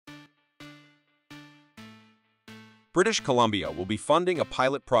British Columbia will be funding a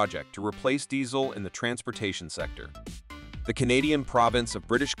pilot project to replace diesel in the transportation sector. The Canadian province of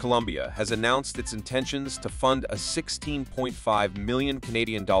British Columbia has announced its intentions to fund a 16.5 million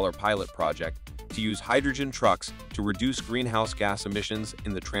Canadian dollar pilot project to use hydrogen trucks to reduce greenhouse gas emissions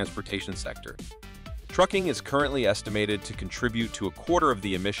in the transportation sector. Trucking is currently estimated to contribute to a quarter of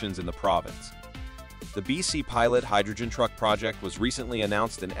the emissions in the province. The BC Pilot Hydrogen Truck Project was recently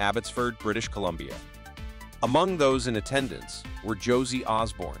announced in Abbotsford, British Columbia. Among those in attendance were Josie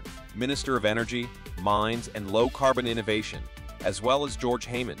Osborne, Minister of Energy, Mines and Low-Carbon Innovation, as well as George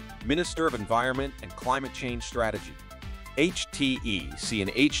Heyman, Minister of Environment and Climate Change Strategy. HTEC, an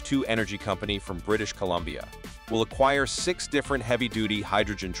H2 energy company from British Columbia, will acquire 6 different heavy-duty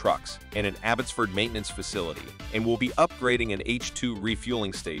hydrogen trucks and an Abbotsford maintenance facility and will be upgrading an H2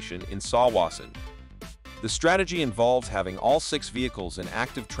 refueling station in Tsawwassen. The strategy involves having all 6 vehicles in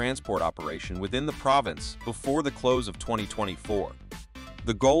active transport operation within the province before the close of 2024.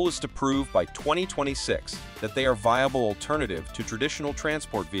 The goal is to prove by 2026 that they are a viable alternative to traditional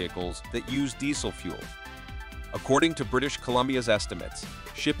transport vehicles that use diesel fuel. According to British Columbia's estimates,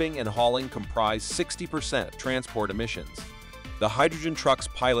 shipping and hauling comprise 60% of transport emissions. The Hydrogen Trucks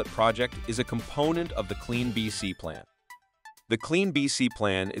pilot project is a component of the Clean BC Plan. The Clean BC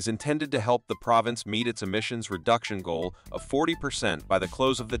Plan is intended to help the province meet its emissions reduction goal of 40% by the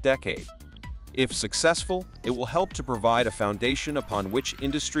close of the decade. If successful, it will help to provide a foundation upon which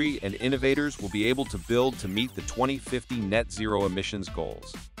industry and innovators will be able to build to meet the 2050 net zero emissions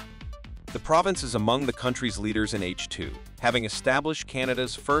goals. The province is among the country's leaders in H2, having established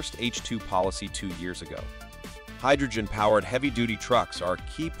Canada's first H2 policy 2 years ago. Hydrogen-powered heavy-duty trucks are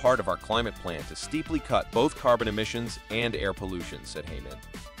a key part of our climate plan to steeply cut both carbon emissions and air pollution, said Heyman.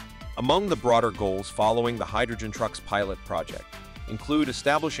 Among the broader goals following the Hydrogen Trucks pilot project include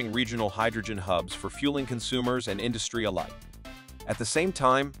establishing regional hydrogen hubs for fueling consumers and industry alike. At the same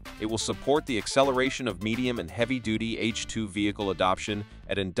time, it will support the acceleration of medium and heavy-duty H2 vehicle adoption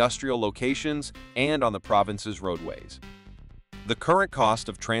at industrial locations and on the province's roadways. The current cost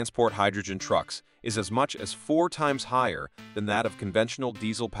of transport hydrogen trucks is as much as 4 times higher than that of conventional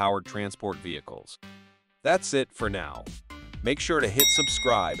diesel-powered transport vehicles. That's it for now. Make sure to hit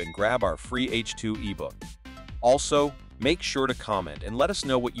subscribe and grab our free H2 ebook. Also, make sure to comment and let us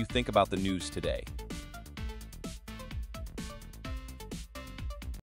know what you think about the news today.